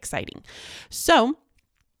 really exciting. So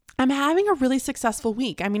I'm having a really successful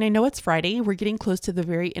week. I mean, I know it's Friday. We're getting close to the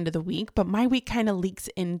very end of the week, but my week kind of leaks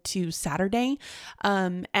into Saturday.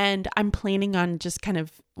 And I'm planning on just kind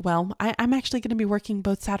of, I'm actually going to be working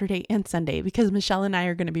both Saturday and Sunday because Michelle and I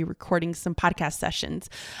are going to be recording some podcast sessions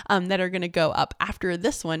that are going to go up after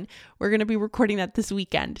this one. We're going to be recording that this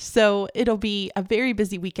weekend. So it'll be a very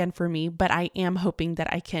busy weekend for me, but I am hoping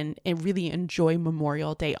that I can really enjoy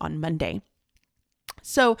Memorial Day on Monday.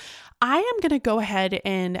 So I am going to go ahead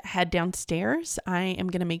and head downstairs. I am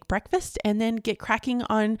going to make breakfast and then get cracking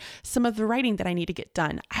on some of the writing that I need to get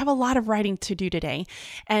done. I have a lot of writing to do today,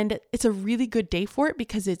 and it's a really good day for it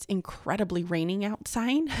because it's incredibly raining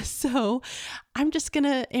outside. So I'm just going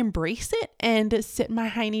to embrace it and sit my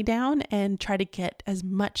hiney down and try to get as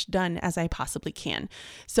much done as I possibly can.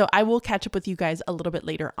 So I will catch up with you guys a little bit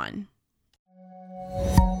later on.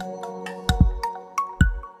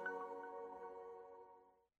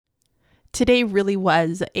 Today really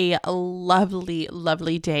was a lovely,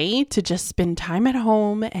 lovely day to just spend time at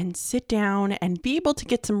home and sit down and be able to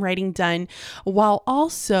get some writing done while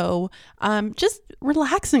also just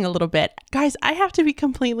relaxing a little bit. Guys, I have to be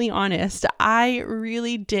completely honest. I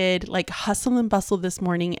really did hustle and bustle this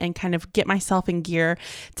morning and kind of get myself in gear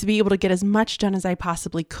to be able to get as much done as I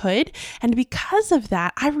possibly could. And because of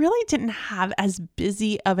that, I really didn't have as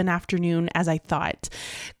busy of an afternoon as I thought.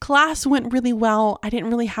 Class went really well. I didn't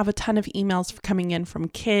really have a ton of emails coming in from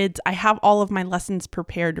kids. I have all of my lessons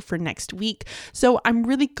prepared for next week. So I'm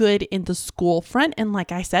really good in the school front. And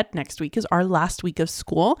like I said, next week is our last week of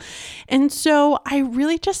school. And so I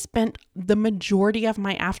really just spent the majority of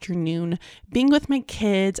my afternoon being with my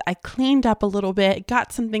kids. I cleaned up a little bit,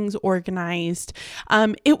 got some things organized.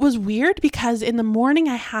 It was weird because in the morning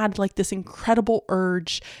I had this incredible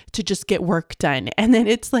urge to just get work done. And then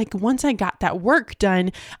it's once I got that work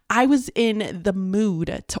done, I was in the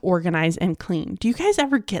mood to organize and clean. Do you guys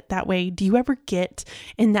ever get that way? Do you ever get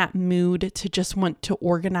in that mood to just want to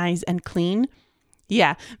organize and clean?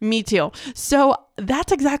 Yeah, me too. So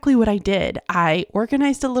that's exactly what I did. I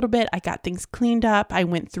organized a little bit. I got things cleaned up. I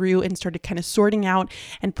went through and started kind of sorting out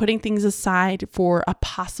and putting things aside for a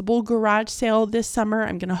possible garage sale this summer.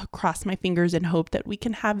 I'm going to cross my fingers and hope that we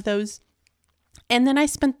can have those. And then I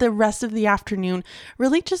spent the rest of the afternoon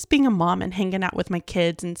really just being a mom and hanging out with my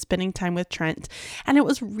kids and spending time with Trent. And it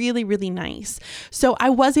was really, really nice. So I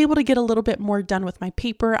was able to get a little bit more done with my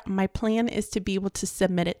paper. My plan is to be able to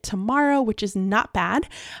submit it tomorrow, which is not bad.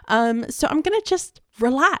 So I'm going to just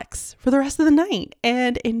relax for the rest of the night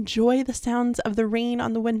and enjoy the sounds of the rain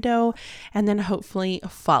on the window and then hopefully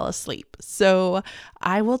fall asleep. So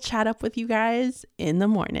I will chat up with you guys in the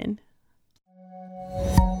morning.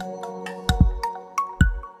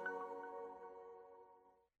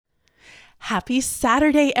 Happy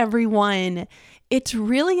Saturday, everyone. It's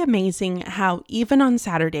really amazing how even on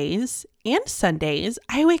Saturdays and Sundays,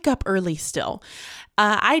 I wake up early still.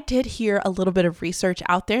 I did hear a little bit of research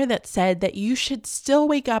out there that said that you should still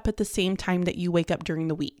wake up at the same time that you wake up during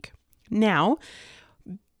the week. Now,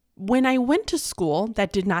 when I went to school,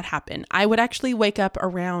 that did not happen. I would actually wake up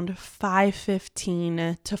around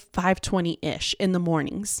 5:15 to 5:20-ish in the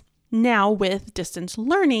mornings. Now with distance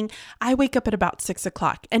learning, I wake up at about 6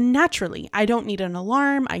 o'clock, and naturally, I don't need an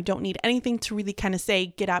alarm. I don't need anything to really kind of say,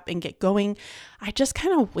 get up and get going. I just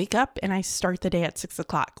kind of wake up and I start the day at 6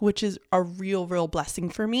 o'clock, which is a real blessing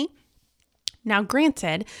for me. Now,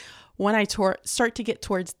 granted, when I start to get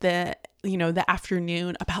towards the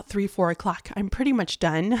afternoon, about 3-4 o'clock, I'm pretty much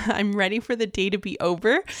done. I'm ready for the day to be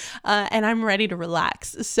over, and I'm ready to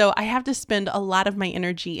relax. So I have to spend a lot of my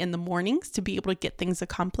energy in the mornings to be able to get things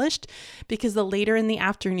accomplished, because the later in the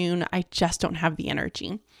afternoon, I just don't have the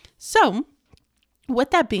energy. So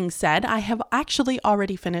with that being said, I have actually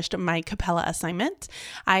already finished my Capella assignment.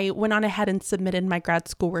 I went on ahead and submitted my grad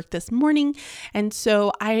school work this morning. And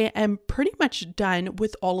so I am pretty much done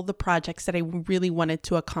with all of the projects that I really wanted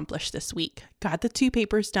to accomplish this week. Got the 2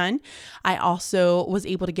 papers done. I also was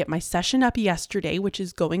able to get my session up yesterday, which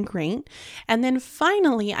is going great. And then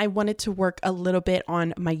finally, I wanted to work a little bit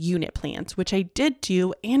on my unit plans, which I did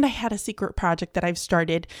do. And I had a secret project that I've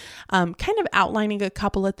started, kind of outlining a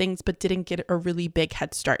couple of things, but didn't get a really big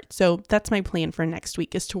head start. So that's my plan for next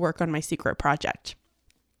week, is to work on my secret project.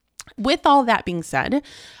 With all that being said,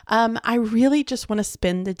 I really just want to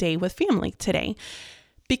spend the day with family today,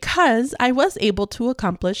 because I was able to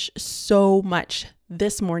accomplish so much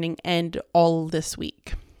this morning and all this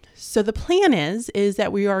week. So the plan is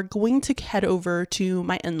that we are going to head over to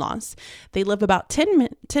my in-laws. They live about 10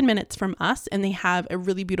 minutes from us, and they have a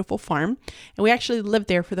really beautiful farm. And we actually lived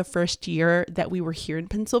there for the first year that we were here in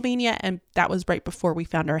Pennsylvania, and that was right before we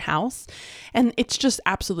found our house. And it's just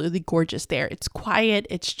absolutely gorgeous there. It's quiet.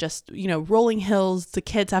 It's just, rolling hills. The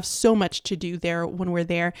kids have so much to do there when we're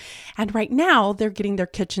there. And right now they're getting their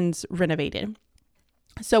kitchens renovated.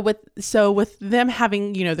 So with them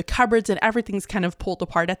having, the cupboards and everything's kind of pulled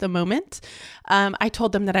apart at the moment, I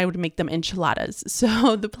told them that I would make them enchiladas.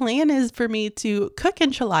 So the plan is for me to cook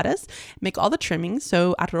enchiladas, make all the trimmings.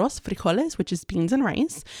 So arroz, frijoles, which is beans and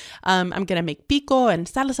rice. I'm going to make pico and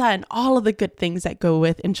salsa and all of the good things that go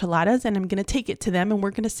with enchiladas. And I'm going to take it to them, and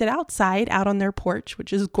we're going to sit outside out on their porch,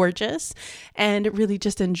 which is gorgeous, and really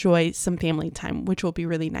just enjoy some family time, which will be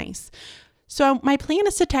really nice. So my plan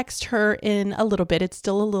is to text her in a little bit. It's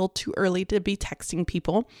still a little too early to be texting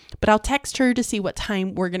people, but I'll text her to see what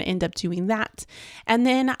time we're going to end up doing that. And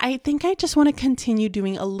then I think I just want to continue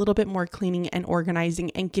doing a little bit more cleaning and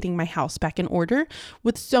organizing and getting my house back in order.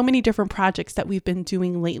 With so many different projects that we've been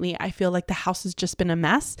doing lately, I feel like the house has just been a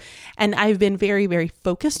mess, and I've been very, very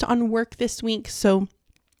focused on work this week. So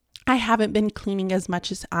I haven't been cleaning as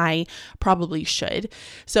much as I probably should.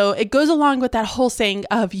 So it goes along with that whole saying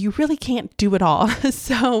of you really can't do it all.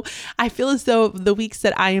 So I feel as though the weeks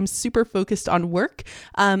that I am super focused on work,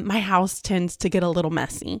 my house tends to get a little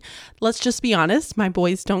messy. Let's just be honest. My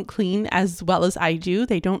boys don't clean as well as I do.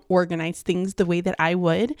 They don't organize things the way that I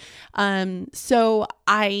would. So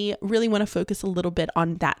I really want to focus a little bit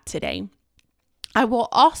on that today. I will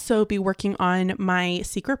also be working on my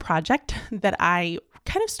secret project that I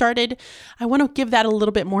kind of started. I want to give that a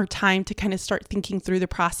little bit more time to kind of start thinking through the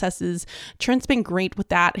processes. Trent's been great with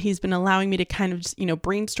that. He's been allowing me to kind of just,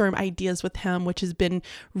 brainstorm ideas with him, which has been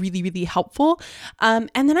really, really helpful. And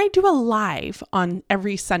then I do a live on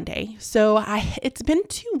every Sunday. So it's been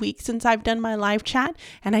 2 weeks since I've done my live chat,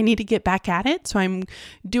 and I need to get back at it. So I'm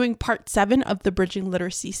doing part 7 of the Bridging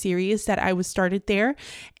Literacy series that I was started there.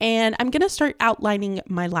 And I'm going to start outlining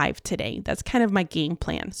my live today. That's kind of my game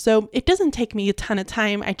plan. So it doesn't take me a ton of time.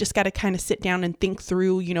 I just got to kind of sit down and think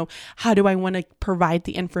through, how do I want to provide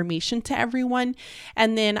the information to everyone?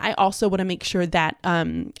 And then I also want to make sure that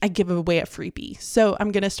I give away a freebie. So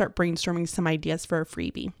I'm going to start brainstorming some ideas for a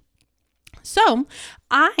freebie. So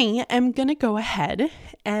I am going to go ahead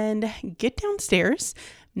and get downstairs,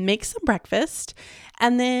 make some breakfast,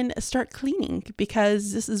 and then start cleaning,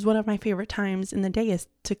 because this is one of my favorite times in the day is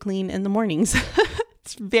to clean in the mornings.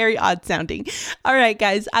 It's very odd sounding. All right,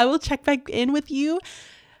 guys, I will check back in with you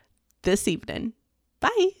this evening.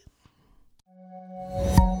 Bye.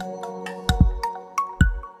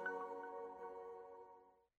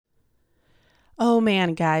 Oh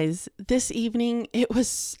man, guys, this evening, it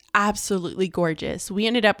was absolutely gorgeous. We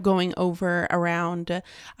ended up going over around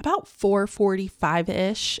about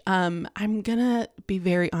 4:45-ish. I'm gonna be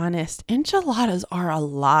very honest. Enchiladas are a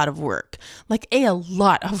lot of work, like a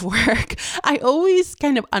lot of work. I always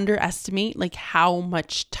kind of underestimate like how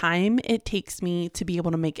much time it takes me to be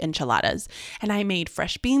able to make enchiladas. And I made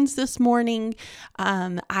fresh beans this morning.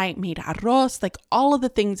 I made arroz, like all of the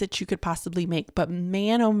things that you could possibly make. But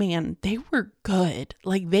man, oh man, they were good.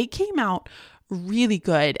 Like they came out really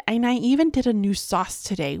good. And I even did a new sauce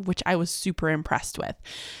today, which I was super impressed with.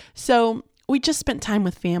 So we just spent time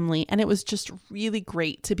with family and it was just really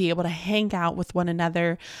great to be able to hang out with one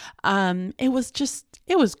another. It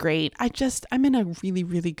was great. I'm in a really,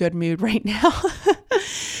 really good mood right now.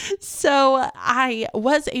 So I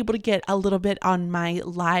was able to get a little bit on my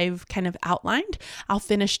live kind of outlined. I'll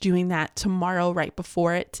finish doing that tomorrow right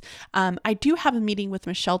before it. I do have a meeting with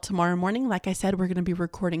Michelle tomorrow morning. Like I said, we're going to be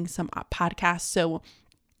recording some podcasts. So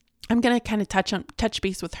I'm going to kind of touch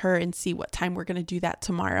base with her and see what time we're going to do that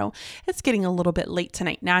tomorrow. It's getting a little bit late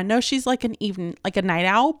tonight. Now I know she's like a night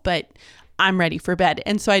owl, but I'm ready for bed.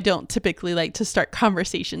 And so I don't typically like to start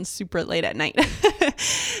conversations super late at night.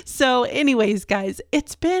 So anyways, guys,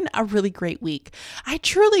 it's been a really great week. I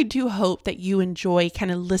truly do hope that you enjoy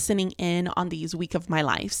kind of listening in on these Week of My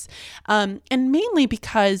Lives. And mainly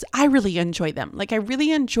because I really enjoy them. Like I really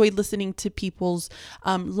enjoy listening to people's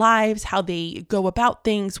lives, how they go about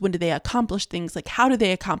things, when do they accomplish things, like how do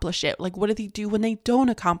they accomplish it? Like what do they do when they don't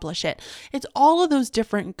accomplish it? It's all of those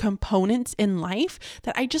different components in life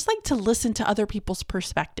that I just like to listen to other people's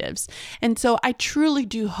perspectives. And so I truly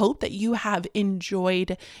do hope that you have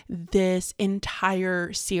enjoyed this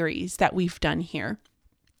entire series that we've done here.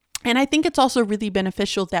 And I think it's also really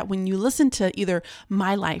beneficial that when you listen to either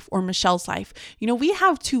my life or Michelle's life, we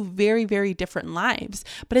have two very, very different lives,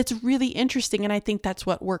 but it's really interesting. And I think that's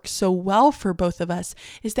what works so well for both of us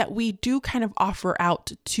is that we do kind of offer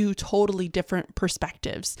out two totally different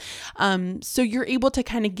perspectives. So you're able to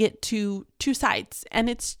kind of get to two sides, and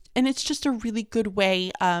it's just a really good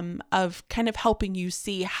way of kind of helping you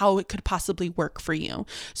see how it could possibly work for you.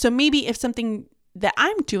 So maybe if something that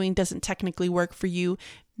I'm doing doesn't technically work for you,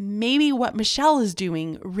 maybe what Michelle is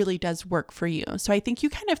doing really does work for you. So I think you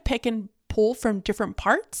kind of pick and pull from different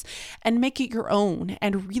parts and make it your own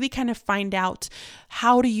and really kind of find out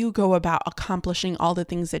how do you go about accomplishing all the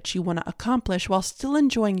things that you want to accomplish while still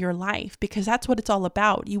enjoying your life, because that's what it's all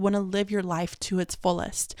about. You want to live your life to its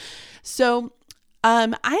fullest. So I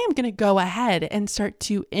am going to go ahead and start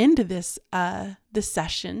to end this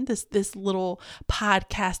session, this little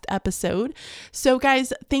podcast episode. So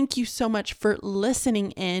guys, thank you so much for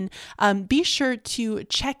listening in. Be sure to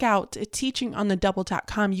check out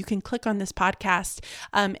teachingonthedouble.com. You can click on this podcast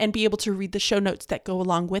and be able to read the show notes that go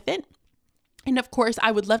along with it. And of course,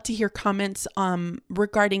 I would love to hear comments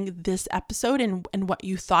regarding this episode and what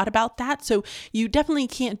you thought about that. So you definitely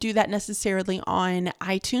can't do that necessarily on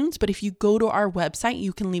iTunes, but if you go to our website,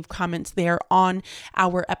 you can leave comments there on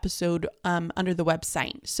our episode under the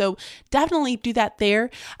website. So definitely do that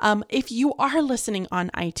there. If you are listening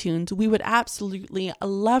on iTunes, we would absolutely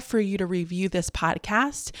love for you to review this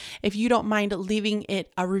podcast. If you don't mind leaving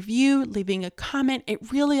it a review, leaving a comment,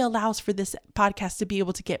 it really allows for this podcast to be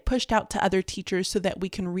able to get pushed out to other teachers so that we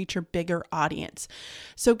can reach a bigger audience.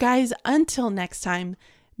 So guys, until next time,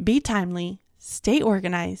 be timely, stay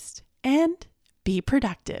organized, and be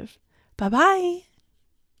productive. Bye-bye.